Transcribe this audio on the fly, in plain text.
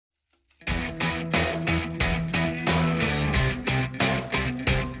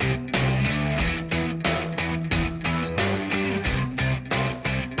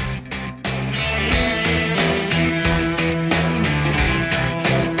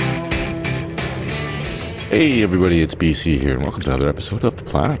Hey everybody, it's BC here, and welcome to another episode of the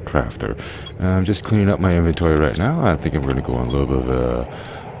Planet Crafter. I'm just cleaning up my inventory right now. I think we're going to go on a little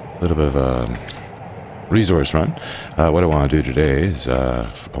bit of a resource run. What I want to do today is I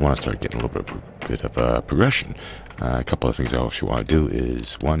want to start getting a little bit of progression. A couple of things I actually want to do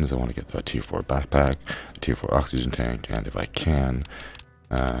is, one is I want to get a tier 4 backpack, a tier 4 oxygen tank, and if I can,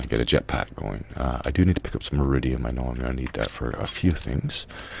 get a jetpack going. I do need to pick up some iridium. I know I'm going to need that for a few things.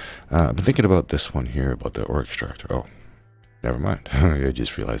 I've been thinking about this one here, about the ore extractor. Oh, never mind. I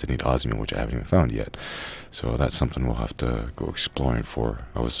just realized I need osmium, which I haven't even found yet. So that's something we'll have to go exploring for.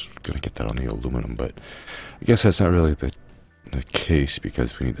 I was going to get that on the aluminum, but I guess that's not really the case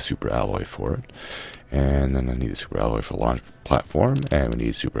because we need the super alloy for it. And then I need the super alloy for the launch platform, and we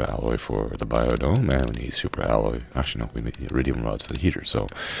need super alloy for the biodome, and we need super alloy. Actually, no, we need the iridium rods for the heater. So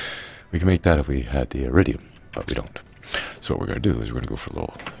we can make that if we had the iridium, but we don't. So what we're going to do is we're going to go for a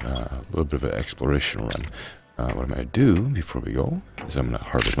little bit of an exploration run. What I'm going to do before we go is I'm going to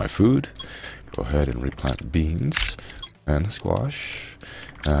harvest my food, go ahead and replant the beans and the squash.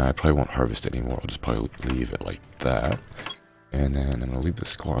 I probably won't harvest anymore. I'll just probably leave it like that. And then I'm going to leave the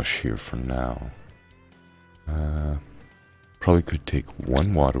squash here for now. Probably could take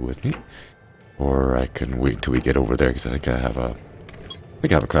one water with me, or I can wait until we get over there because I think I have a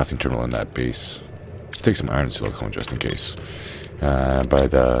crafting terminal in that base. Take some iron and silicone just in case. By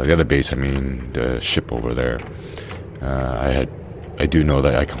the other base, I mean the ship over there. I do know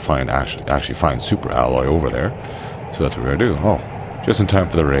that I can actually find super alloy over there, so that's what we're gonna do. Oh, just in time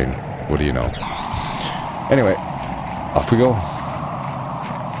for the rain. What do you know? Anyway, off we go.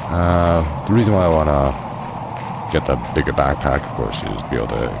 The reason why I wanna get the bigger backpack, of course, is to be able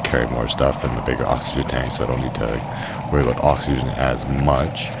to carry more stuff and the bigger oxygen tank, so I don't need to worry about oxygen as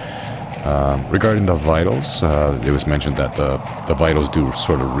much. Regarding the vitals, it was mentioned that the vitals do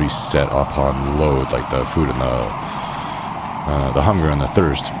sort of reset upon load, like the food and the hunger and the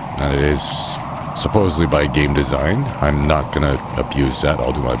thirst, and it is supposedly by game design. I'm not going to abuse that.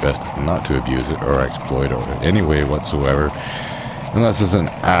 I'll do my best not to abuse it or exploit it or in any way whatsoever, unless it's an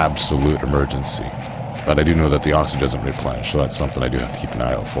absolute emergency. But I do know that the oxygen doesn't replenish, so that's something I do have to keep an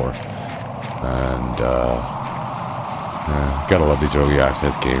eye out for. And gotta love these early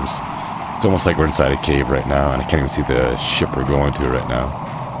access games. It's almost like we're inside a cave right now, and I can't even see the ship we're going to right now.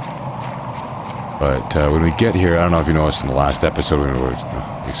 But when we get here, I don't know if you noticed in the last episode when we were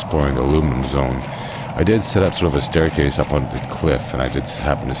exploring the aluminum zone, I did set up sort of a staircase up on the cliff, and I did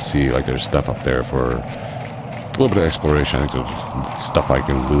happen to see like there's stuff up there for a little bit of exploration. I think there's stuff I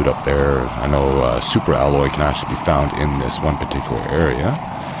can loot up there. I know super alloy can actually be found in this one particular area,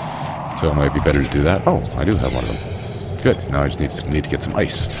 so it might be better to do that. Oh, I do have one of them. Good. Now I just need to get some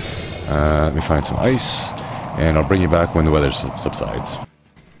ice. Let me find some ice, and I'll bring you back when the weather subsides.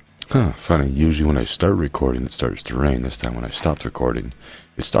 Huh, funny. Usually when I start recording, it starts to rain. This time when I stopped recording,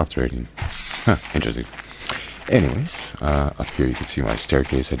 it stopped raining. Huh, interesting. Anyways, up here you can see my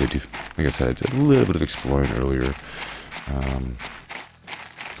staircase. Like I said, I did a little bit of exploring earlier.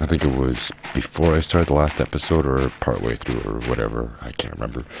 I think it was before I started the last episode, or partway through, or whatever. I can't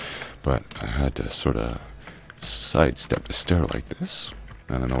remember. But I had to sort of sidestep the stair like this.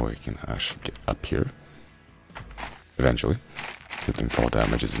 I don't know, I can actually get up here eventually. Good thing fall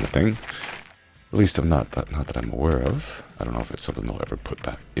damage isn't a thing. At least I'm not that I'm aware of. I don't know if it's something they'll ever put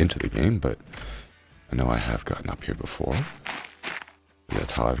back into the game, but I know I have gotten up here before.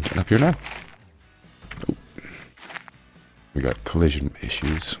 That's how I've gotten up here now. Oh. We got collision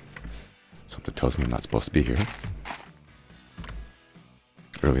issues. Something tells me I'm not supposed to be here.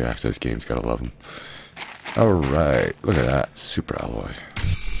 Early access games, gotta love them. Alright, look at that. Super alloy.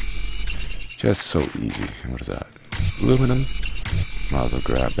 Just so easy. And what is that? Aluminum. Might as well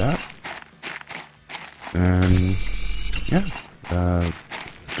grab that. And yeah,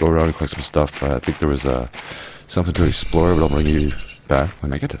 go around and collect some stuff. I think there was something to explore, but I'll bring you back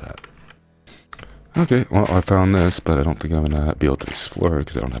when I get to that. Okay, well, I found this, but I don't think I'm going to be able to explore it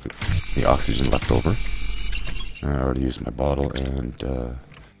because I don't have any oxygen left over. I already used my bottle, and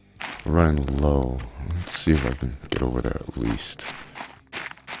we're running low. Let's see if I can get over there at least.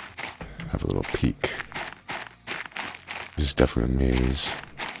 Have a little peek. This is definitely a maze.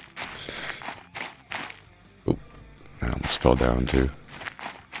 Oh, I almost fell down too.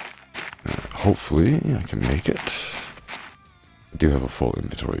 Hopefully I can make it. I do have a full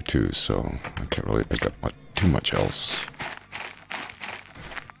inventory too, so I can't really pick up too much else.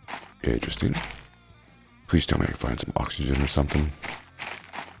 Interesting. Please tell me I can find some oxygen or something.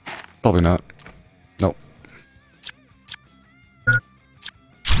 Probably not. Nope.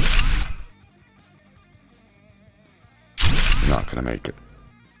 Not gonna make it.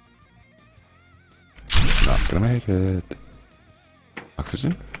 Not gonna make it.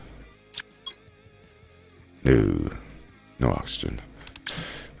 Oxygen? No. No oxygen.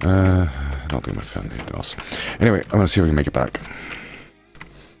 I don't think I found anything else. Anyway, I'm gonna see if we can make it back.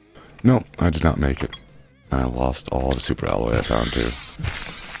 No, I did not make it. I lost all the super alloy I found too.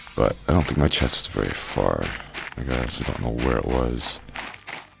 But I don't think my chest was very far. I guess I don't know where it was.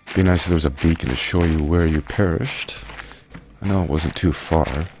 Be nice if there was a beacon to show you where you perished. I know it wasn't too far.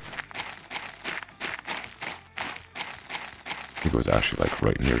 I think it was actually like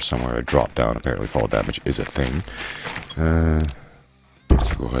right near somewhere. I dropped down. Apparently fall damage is a thing.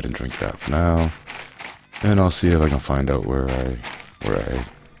 Let's go ahead and drink that for now. And I'll see if I can find out where I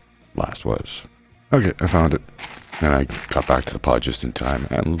last was. Okay, I found it. And I got back to the pod just in time.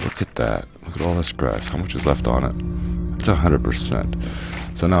 And look at that. Look at all this grass. How much is left on it? It's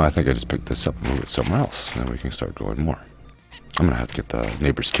 100%. So now I think I just picked this up and move it somewhere else. And then we can start growing more. I'm going to have to get the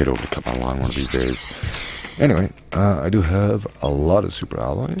neighbor's kid over to cut my lawn one of these days. Anyway, I do have a lot of super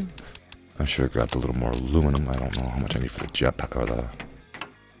alloy. I should have grabbed a little more aluminum. I don't know how much I need for the jetpack or the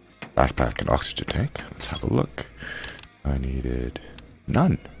backpack and oxygen tank. Let's have a look. I needed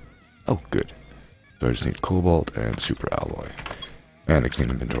none. Oh, good. So I just need cobalt and super alloy. And a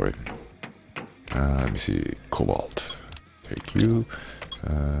clean inventory. Let me see. Cobalt. Take you.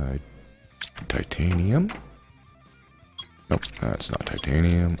 Titanium. Nope, that's not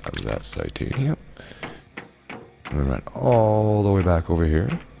titanium. That's titanium. I'm gonna run all the way back over here.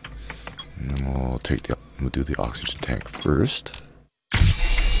 And then we'll do the oxygen tank first.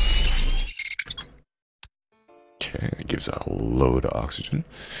 Okay, it gives a load of oxygen.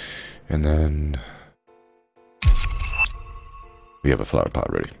 And then we have a flower pot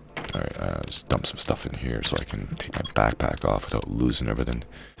ready. Alright, just dump some stuff in here so I can take my backpack off without losing everything.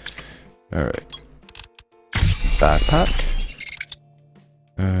 Alright. Backpack.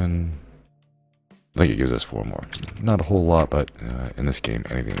 And I think it gives us 4 more. Not a whole lot, but in this game,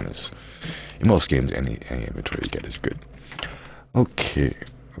 anything is... In most games, any inventory you get is good. Okay.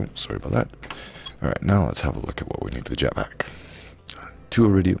 Oh, sorry about that. Alright, now let's have a look at what we need for the jetpack. 2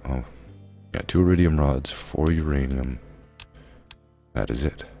 iridium... Oh. Yeah, 2 iridium rods, 4 uranium. That is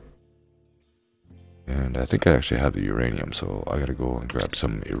it. And I think I actually have the uranium, so I gotta go and grab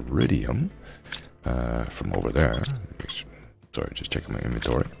some iridium from over there. Sorry, just checking my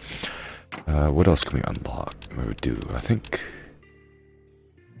inventory. What else can we unlock? What would do? I think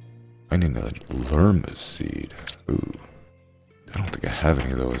I need another lerma seed. Ooh, I don't think I have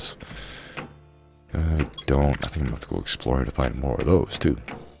any of those. I don't. I think I'm gonna have to go exploring to find more of those too.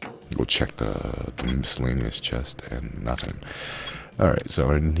 Go check the miscellaneous chest and nothing. Alright, so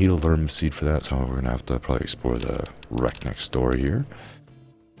I need a lerma seed for that, so we're gonna have to probably explore the wreck next door here.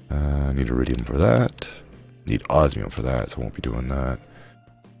 Need iridium for that. Need osmium for that, so I won't be doing that.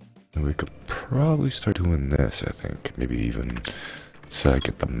 And we could probably start doing this, I think. Maybe even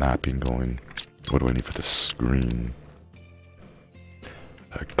get the mapping going. What do I need for the screen?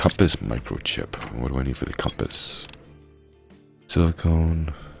 A compass microchip. What do I need for the compass?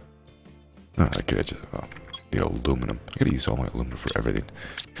 Silicone. Oh, I could just need aluminum. I gotta use all my aluminum for everything.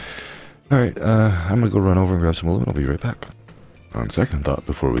 Alright, I'm gonna go run over and grab some aluminum. I'll be right back. On second thought,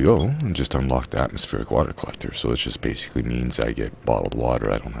 before we go, I just unlocked the atmospheric water collector. So this just basically means I get bottled water.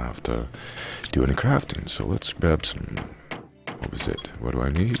 I don't have to do any crafting. So let's grab some... What was it? What do I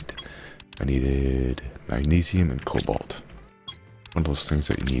need? I needed magnesium and cobalt. One of those things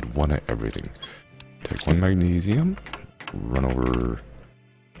that you need one of everything. Take 1 magnesium, run over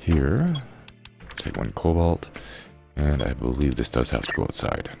here, take 1 cobalt, and I believe this does have to go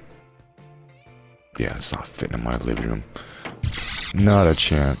outside. Yeah, it's not fitting in my living room. Not a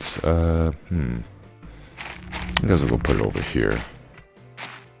chance. I guess I'll go put it over here.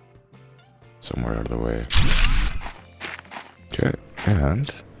 Somewhere out of the way. Okay, and...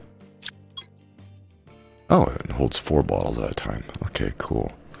 Oh, it holds 4 bottles at a time. Okay,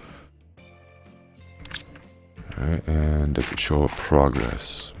 cool. Alright, and does it show a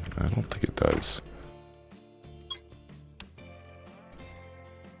progress? I don't think it does.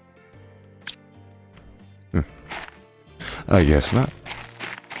 I guess not.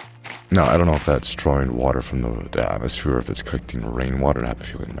 No, I don't know if that's drawing water from the atmosphere or if it's collecting rainwater. I have a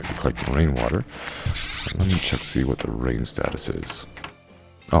feeling it might be collecting rainwater. Let me check to see what the rain status is.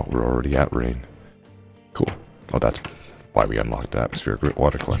 Oh, we're already at rain. Cool. Oh, that's why we unlocked the atmospheric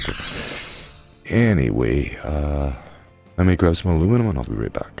water collector. Anyway, let me grab some aluminum and I'll be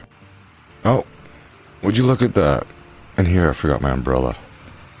right back. Oh, would you look at that? And here I forgot my umbrella.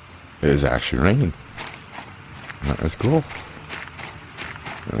 It is actually raining. That is cool.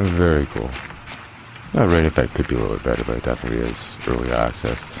 Very cool. Rain effect could be a little bit better, but it definitely is early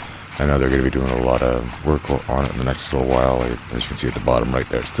access. I know they're going to be doing a lot of work on it in the next little while. Like, as you can see at the bottom right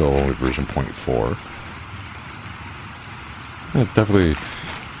there, it's still only version 0.4. It's definitely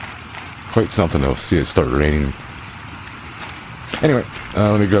quite something to see it start raining. Anyway,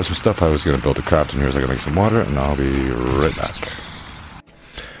 let me grab some stuff. I was going to build a craft in here, so I got to make some water, and I'll be right back.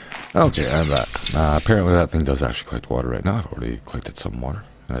 Okay, I'm back. Apparently that thing does actually collect water right now. I've already collected some water.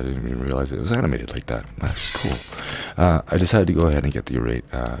 I didn't even realize it was animated like that. That's cool. I decided to go ahead and get the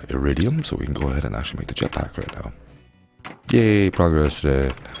iridium, so we can go ahead and actually make the jetpack right now. Yay, progress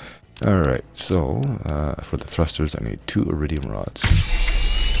today. Alright, so for the thrusters, I need 2 iridium rods.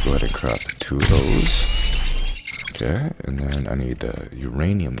 Go ahead and craft 2 of those. Okay, and then I need the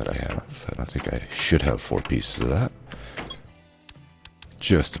uranium that I have. I don't think I should have 4 pieces of that.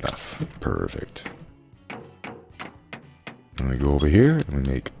 Just enough. Perfect. And we go over here and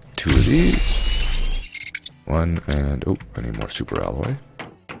we make 2 of these. 1 and oh, I need more super alloy.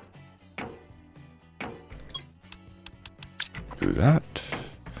 Do that.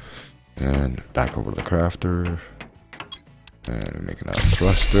 And back over to the crafter. And we make another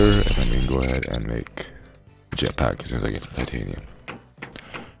thruster. And then we can go ahead and make a jetpack as soon as I get some titanium.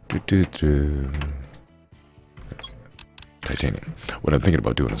 Titanium. What I'm thinking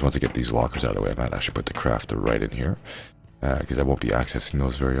about doing is once I get these lockers out of the way, I might actually put the crafter right in here. Because I won't be accessing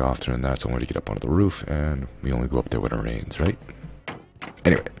those very often, and that's only to get up onto the roof, and we only go up there when it rains, right?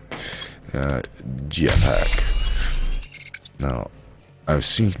 Anyway, jetpack. Now, I've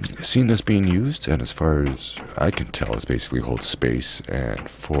seen this being used, and as far as I can tell, it's basically hold space and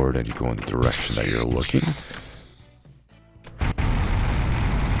forward, and you go in the direction that you're looking.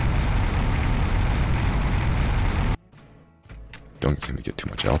 Don't seem to get too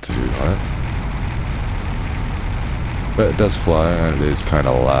much altitude on it. But it does fly, and it is kind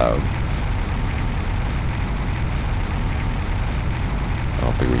of loud. I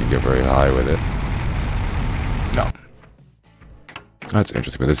don't think we can get very high with it. No. That's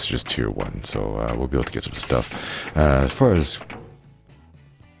interesting, but this is just tier 1, so we'll be able to get some stuff. As far as...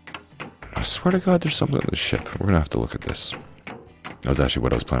 I swear to God, there's something on the ship. We're going to have to look at this. That was actually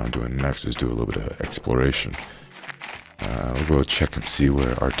what I was planning on doing next, is do a little bit of exploration. We'll go check and see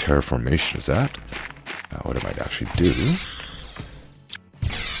where our terraformation is at. What I might actually do.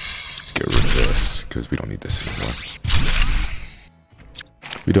 Let's get rid of this, because we don't need this anymore.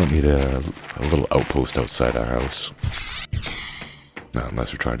 We don't need a little outpost outside our house.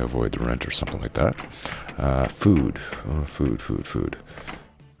 Unless we're trying to avoid the rent or something like that. Food. Oh, food.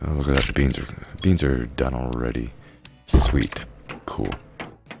 Oh, look at that, the beans are done already. Sweet. Cool.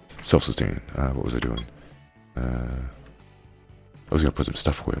 Self-sustaining. What was I doing? I was going to put some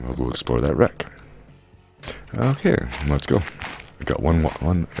stuff away and we'll go explore that wreck. Okay, let's go. I got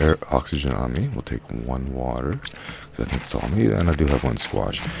one air oxygen on me. We'll take 1 water, because I think it's all me. And I do have 1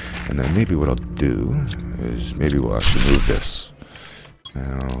 squash. And then maybe what I'll do is maybe we'll actually move this.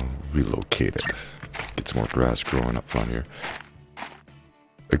 And I'll relocate it. Get some more grass growing up front here.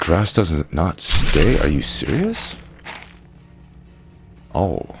 The grass doesn't not stay? Are you serious?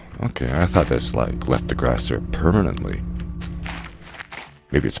 Oh, okay. I thought this like left the grass there permanently.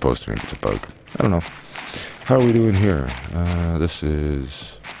 Maybe it's supposed to, maybe it's a bug. I don't know. How are we doing here? This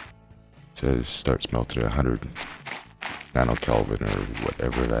is... says starts melting at 100 nanokelvin or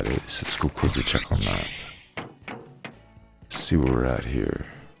whatever that is. Let's go quickly check on that. See where we're at here.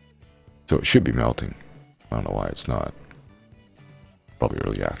 So it should be melting. I don't know why it's not. Probably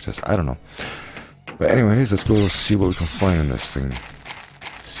early access. I don't know. But anyways, let's go see what we can find in this thing.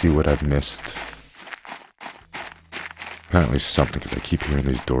 See what I've missed. Apparently something, because I keep hearing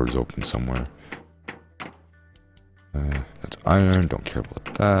these doors open somewhere. That's iron. Don't care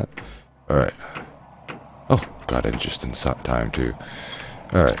about that. Alright. Oh, got in just in time too.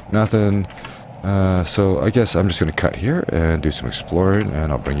 Alright, nothing. So I guess I'm just going to cut here and do some exploring,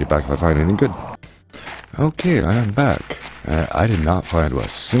 and I'll bring you back if I find anything good. Okay, I am back. I did not find a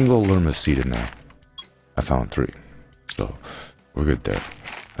single Lerma seed in there. I found 3. So, we're good there.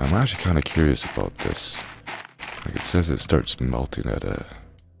 I'm actually kind of curious about this. Like it says it starts melting at a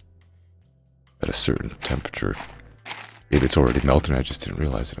certain temperature. Maybe it's already melting, I just didn't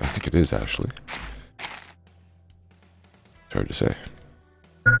realize it. I think it is actually. It's hard to say.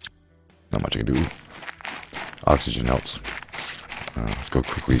 Not much I can do. Oxygen helps. Let's go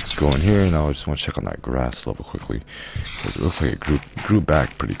quickly go in here, and I just want to check on that grass level quickly, because it looks like it grew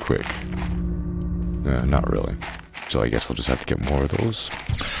back pretty quick. Not really. So I guess we'll just have to get more of those.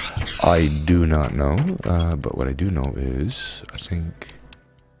 I do not know, but what I do know is, I think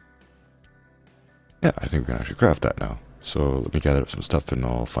we can actually craft that now. So let me gather up some stuff and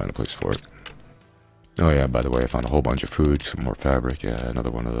I'll find a place for it. Oh yeah, by the way, I found a whole bunch of food, some more fabric, yeah, another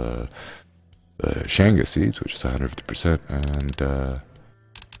one of the Shanga seeds, which is 150%, and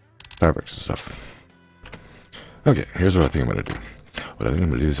fabrics and stuff. Okay, here's what I think I'm going to do. What I think I'm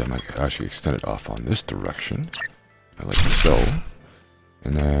going to do is I might actually extend it off on this direction, like so.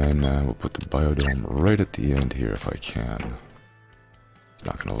 And then we'll put the biodome right at the end here if I can. It's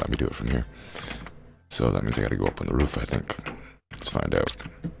not going to let me do it from here. So that means I got to go up on the roof, I think. Let's find out.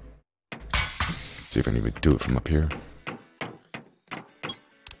 See if I can even do it from up here.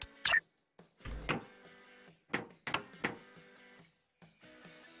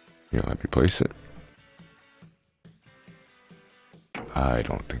 You know, let me place it. I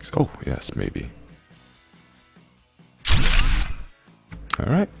don't think so. Oh, yes, maybe.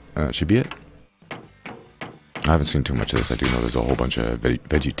 Alright, that should be it. I haven't seen too much of this. I do know there's a whole bunch of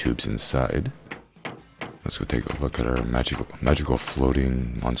veggie tubes inside. Let's go take a look at our magical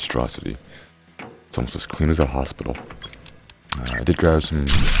floating monstrosity. It's almost as clean as a hospital. I did grab some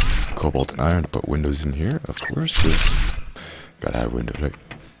cobalt and iron to put windows in here, of course. Gotta have windows, right?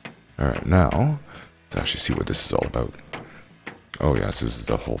 Alright, now, let's actually see what this is all about. Oh yes, this is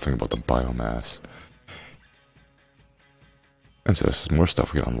the whole thing about the biomass. And so this is more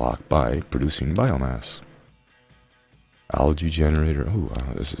stuff we can unlock by producing biomass. Algae generator. Oh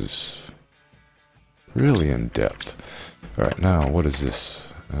wow, this is really in depth. Alright, now what is this?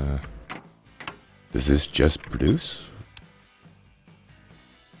 Does this just produce?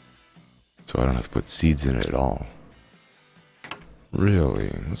 So I don't have to put seeds in it at all. Really?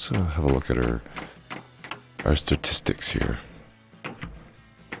 Let's have a look at our statistics here.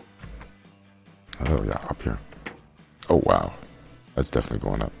 Oh yeah, up here. Oh wow, that's definitely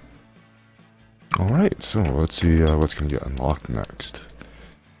going up. Alright, so let's see what's going to get unlocked next.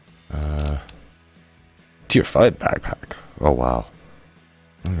 Tier 5 backpack. Oh wow.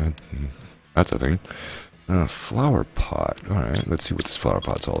 Okay, that's a thing. Flower pot. Alright, let's see what this flower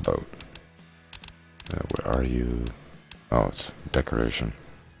pot's all about. Where are you? Oh, it's decoration.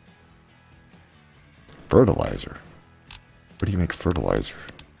 Fertilizer. Where do you make fertilizer?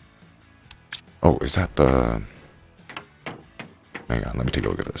 Oh, is that the... Hang on, let me take a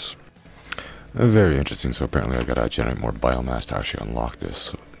look at this. Very interesting. So apparently I gotta generate more biomass to actually unlock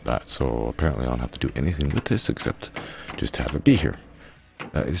this. So apparently I don't have to do anything with this except just have it be here.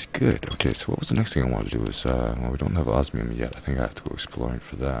 That is good. Okay, so what was the next thing I wanted to do is, well, we don't have osmium yet. I think I have to go exploring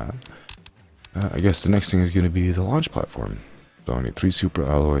for that. I guess the next thing is going to be the launch platform. So I need 3 super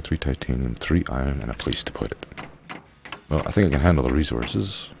alloy, 3 titanium, 3 iron, and a place to put it. Well, I think I can handle the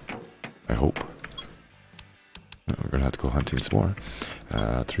resources. I hope. We're going to have to go hunting some more.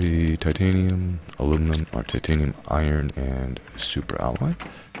 3 titanium, aluminum, or titanium, iron, and super alloy.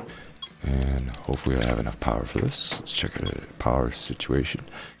 And hopefully I have enough power for this. Let's check the power situation.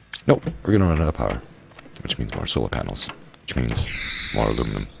 Nope, we're going to run out of power. Which means more solar panels. Which means more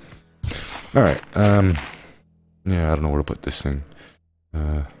aluminum. Alright, yeah, I don't know where to put this thing.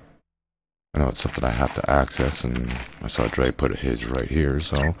 I know it's something I have to access, and I saw Dre put his right here,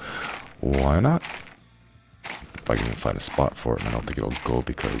 so why not? If I can even find a spot for it, and I don't think it'll go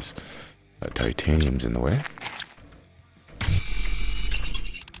because that titanium's in the way.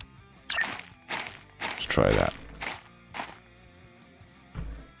 Let's try that.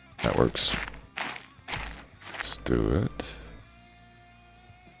 That works. Let's do it.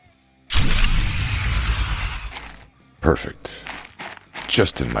 Perfect.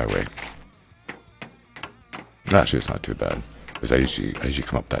 Just in my way. Actually, it's not too bad. Because I usually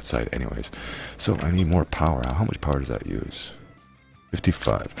come up that side anyways. So I need more power. How much power does that use?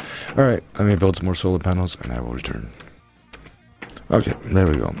 55. Alright, let me build some more solar panels and I will return. Okay, there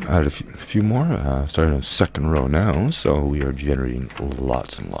we go. Added a few more. Starting on the second row now. So we are generating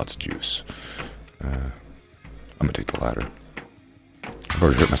lots and lots of juice. I'm going to take the ladder. I've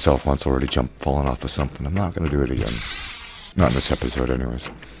already hurt myself once, falling off of something. I'm not going to do it again. Not in this episode anyways.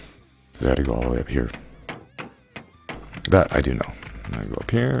 Because I had to go all the way up here. That I do know. I go up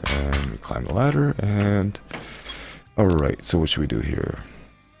here and we climb the ladder and... Alright, so what should we do here?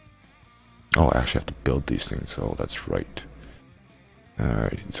 Oh, I actually have to build these things. Oh, that's right.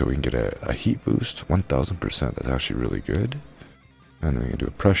 Alright, so we can get a heat boost, 1000%. That's actually really good. And then we can do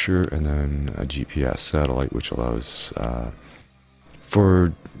a pressure and then a GPS satellite, which allows...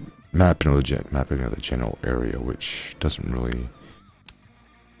 for mapping of the general area, which doesn't really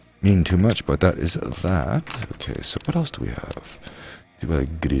mean too much, but that is that. Okay, so what else do we have? See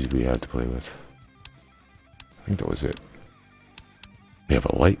what goodies we have to play with. I think that was it. We have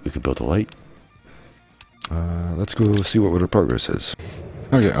a light. We could build a light. Let's go see what our progress is.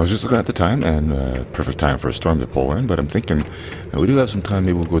 Okay, I was just looking at the time, and perfect time for a storm to pull in, but I'm thinking we do have some time.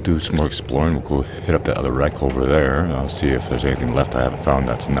 Maybe we'll go do some more exploring. We'll go hit up that other wreck over there. I'll see if there's anything left I haven't found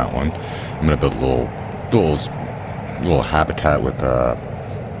that's in that one. I'm going to build a little habitat with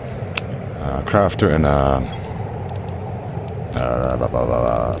crafter and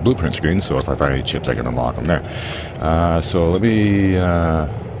blueprint screen, so if I find any chips I can unlock them there. So let me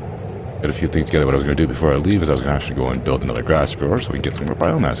get a few things together. What I was going to do before I leave is I was going to actually go and build another grass grower so we can get some more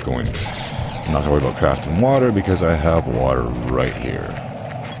biomass going. I'm not going to worry about crafting water because I have water right here.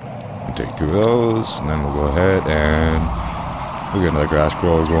 I'll take 2 of those, and then we'll go ahead and we'll get another grass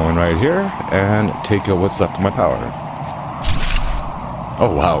grower going right here and take what's left of my power.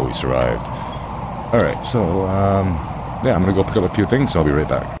 Oh wow, we survived. Alright, so yeah, I'm gonna go pick up a few things and I'll be right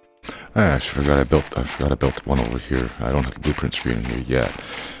back. I actually forgot I built one over here. I don't have the blueprint screen in here yet.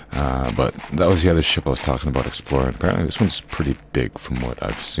 But that was the other ship I was talking about exploring. Apparently this one's pretty big from what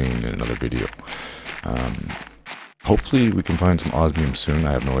I've seen in another video. Hopefully we can find some osmium soon.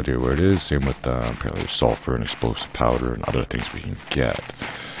 I have no idea where it is. Same with apparently there's sulfur and explosive powder and other things we can get.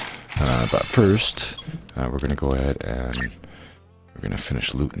 But first, we're going to go ahead and we're going to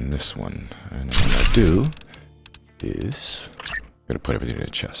finish looting this one. And what I'm going to do is I'm going to put everything in a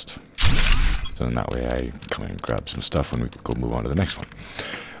chest. So then that way I come and grab some stuff when we go move on to the next one.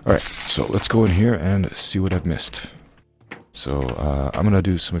 Alright, so let's go in here and see what I've missed. So I'm going to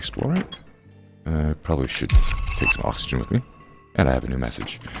do some exploring. I probably should take some oxygen with me. And I have a new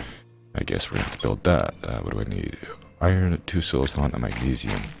message. I guess we're going to have to build that. What do I need? Iron, 2 silicon, and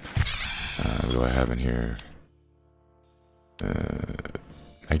magnesium. What do I have in here?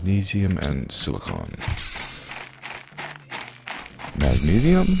 Magnesium and silicon.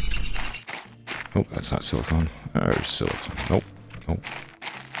 Magnesium? Oh, that's not silicon. There's silicon. Nope. Nope.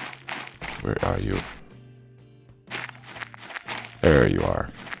 Where are you? There you are.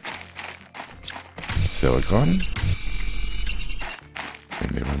 Silicon.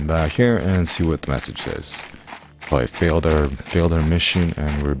 Let me run back here and see what the message says. Probably failed our mission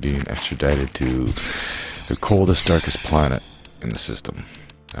and we're being extradited to the coldest, darkest planet in the system.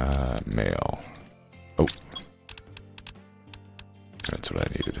 Mail. Oh. That's what I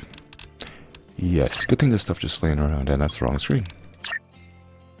needed. Yes, good thing this stuff just laying around, and that's the wrong screen.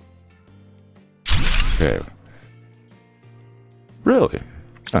 Okay. Really?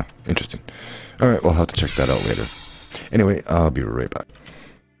 Ah, interesting. Alright, we'll have to check that out later. Anyway, I'll be right back.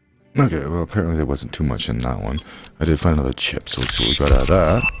 Okay, well apparently there wasn't too much in that one. I did find another chip, so let's see what we got out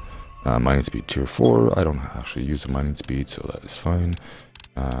of that. Mining speed tier 4. I don't actually use the mining speed, so that is fine.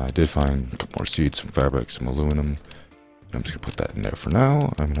 I did find a couple more seeds, some fabric, some aluminum. I'm just going to put that in there for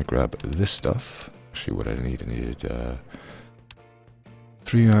now. I'm going to grab this stuff. Actually, what I needed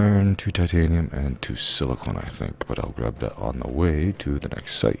 3 iron, 2 titanium, and 2 silicon, I think. But I'll grab that on the way to the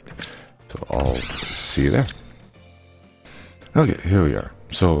next site. So I'll see you there. Okay, here we are.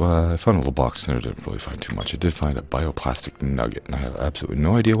 So I found a little box in there. Didn't really find too much. I did find a bioplastic nugget, and I have absolutely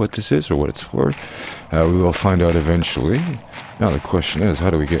no idea what this is or what it's for. We will find out eventually. Now the question is, how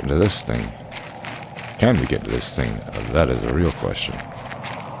do we get into this thing? Can we get into this thing? That is a real question.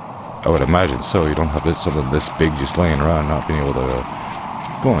 I would imagine so. You don't have something this big just laying around not being able to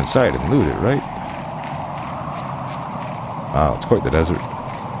go inside and loot it, right? Wow, it's quite the desert.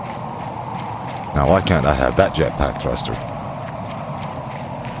 Now why can't I have that jetpack thruster?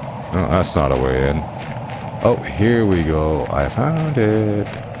 No, that's not a way in. Oh, here we go. I found it.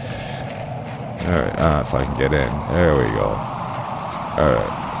 Alright, if I can get in. There we go.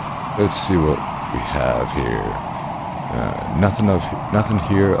 Alright, let's see what we have here. Nothing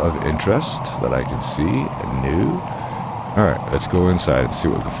here of interest that I can see. New. Alright, let's go inside and see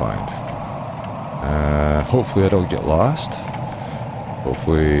what we can find. Hopefully I don't get lost.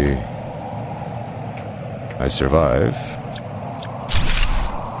 Hopefully I survive.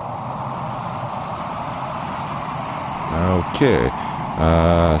 Okay.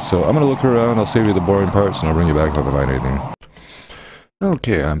 So I'm gonna look around. I'll save you the boring parts and I'll bring you back if I find anything.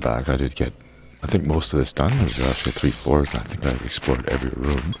 Okay, I'm back. I did get, I think, most of this done. There's actually 3 floors, and I think I've explored every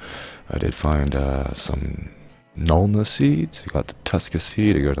room. I did find some Nulna seeds. I got the Tusca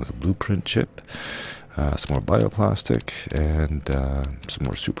seed. I got another blueprint chip. Some more bioplastic, and some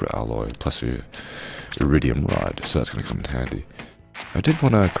more super alloy, plus a iridium rod. So that's going to come in handy. I did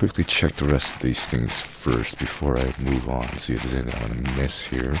want to quickly check the rest of these things first before I move on and see if there's anything I'm going to miss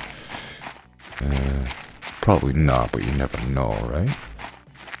here. Probably not, but you never know, right?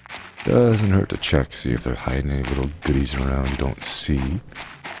 Doesn't hurt to check, see if they're hiding any little goodies around you don't see.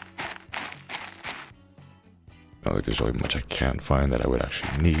 Not like there's really much I can't find that I would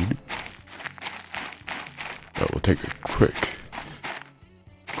actually need. But we'll take a quick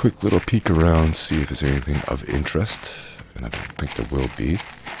quick little peek around, see if there's anything of interest, and I don't think there will be.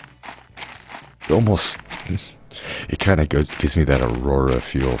 It almost, it kind of gives me that Aurora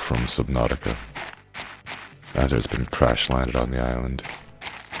feel from Subnautica, after it's been crash landed on the island.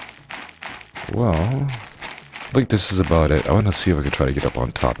 Well, I think this is about it. I want to see if I can try to get up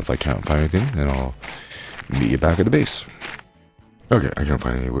on top. If I can't find anything, then I'll meet you back at the base. Okay, I can't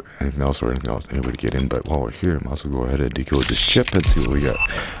find anything else or anything else anywhere to get in, but while we're here, I might as well go ahead and decode this ship and see what we got.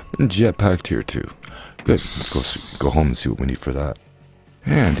 Jetpack tier 2. Good, let's go home and see what we need for that.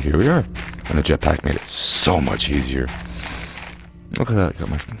 And here we are. And the jetpack made it so much easier. Look at that,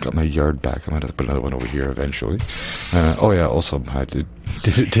 got my yard back. I might have to put another one over here eventually. Oh yeah, also I did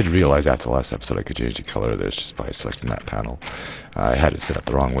realize after the last episode I could change the color of this just by selecting that panel. I had it set up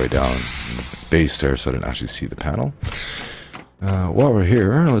the wrong way down in the base there, so I didn't actually see the panel. While we're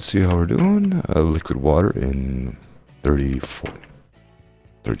here, let's see how we're doing. Liquid water in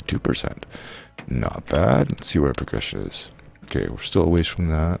 32%. Not bad. Let's see where our progression is. Okay, we're still a ways from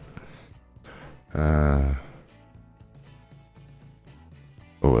that.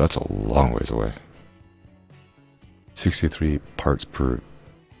 Oh, that's a long ways away. 63 parts per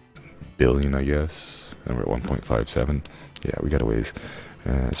billion, I guess. And we're at 1.57. Yeah, we got a ways.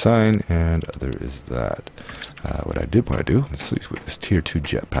 Sign, and there is that. What I did want to do, let's see what this tier 2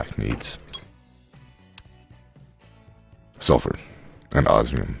 jetpack needs. Sulfur and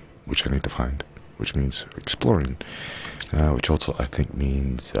osmium, which I need to find, which means exploring. Which also I think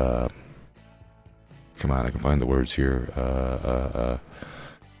means, come on, I can find the words here.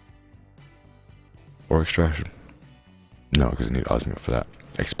 Ore extraction? No, because I need osmium for that.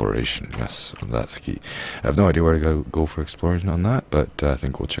 Exploration, yes, that's the key. I have no idea where to go for exploration on that, but I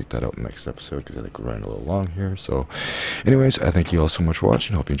think we'll check that out in the next episode, because I think we're running a little long here. So, anyways, I thank you all so much for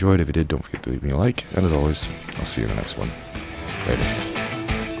watching. Hope you enjoyed. If you did, don't forget to leave me a like. And as always, I'll see you in the next one. Later.